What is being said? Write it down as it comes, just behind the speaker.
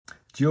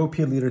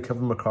GOP leader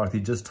Kevin McCarthy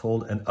just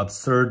told an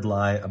absurd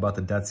lie about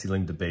the debt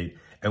ceiling debate,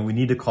 and we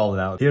need to call it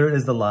out. Here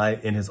is the lie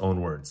in his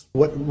own words.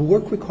 What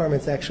work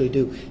requirements actually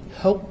do,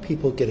 help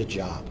people get a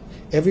job.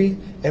 Every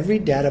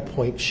data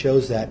point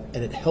shows that,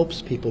 and it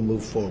helps people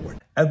move forward.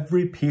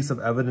 Every piece of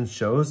evidence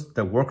shows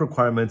that work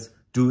requirements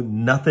do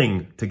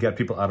nothing to get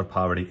people out of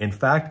poverty. In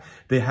fact,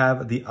 they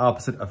have the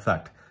opposite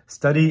effect.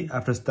 Study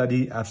after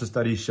study after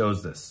study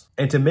shows this.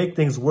 And to make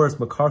things worse,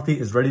 McCarthy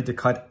is ready to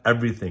cut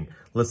everything.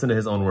 Listen to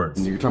his own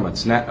words. You're talking about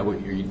SNAP.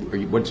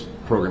 What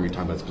program are you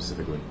talking about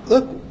specifically?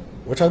 Look,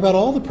 we're talking about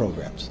all the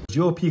programs.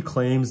 GOP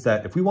claims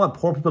that if we want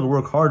poor people to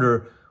work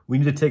harder, we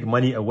need to take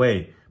money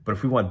away. But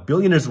if we want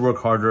billionaires to work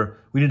harder,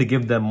 we need to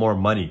give them more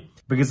money.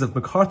 Because if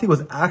McCarthy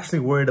was actually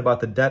worried about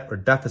the debt or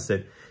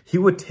deficit, he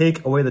would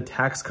take away the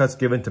tax cuts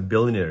given to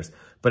billionaires.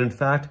 But in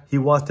fact, he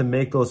wants to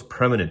make those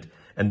permanent.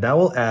 And that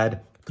will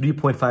add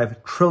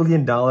 $3.5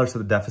 trillion to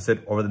the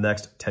deficit over the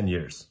next 10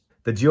 years.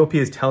 The GOP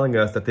is telling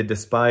us that they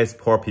despise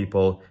poor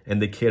people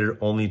and they cater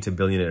only to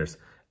billionaires.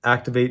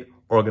 Activate,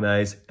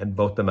 organize, and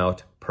vote them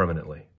out permanently.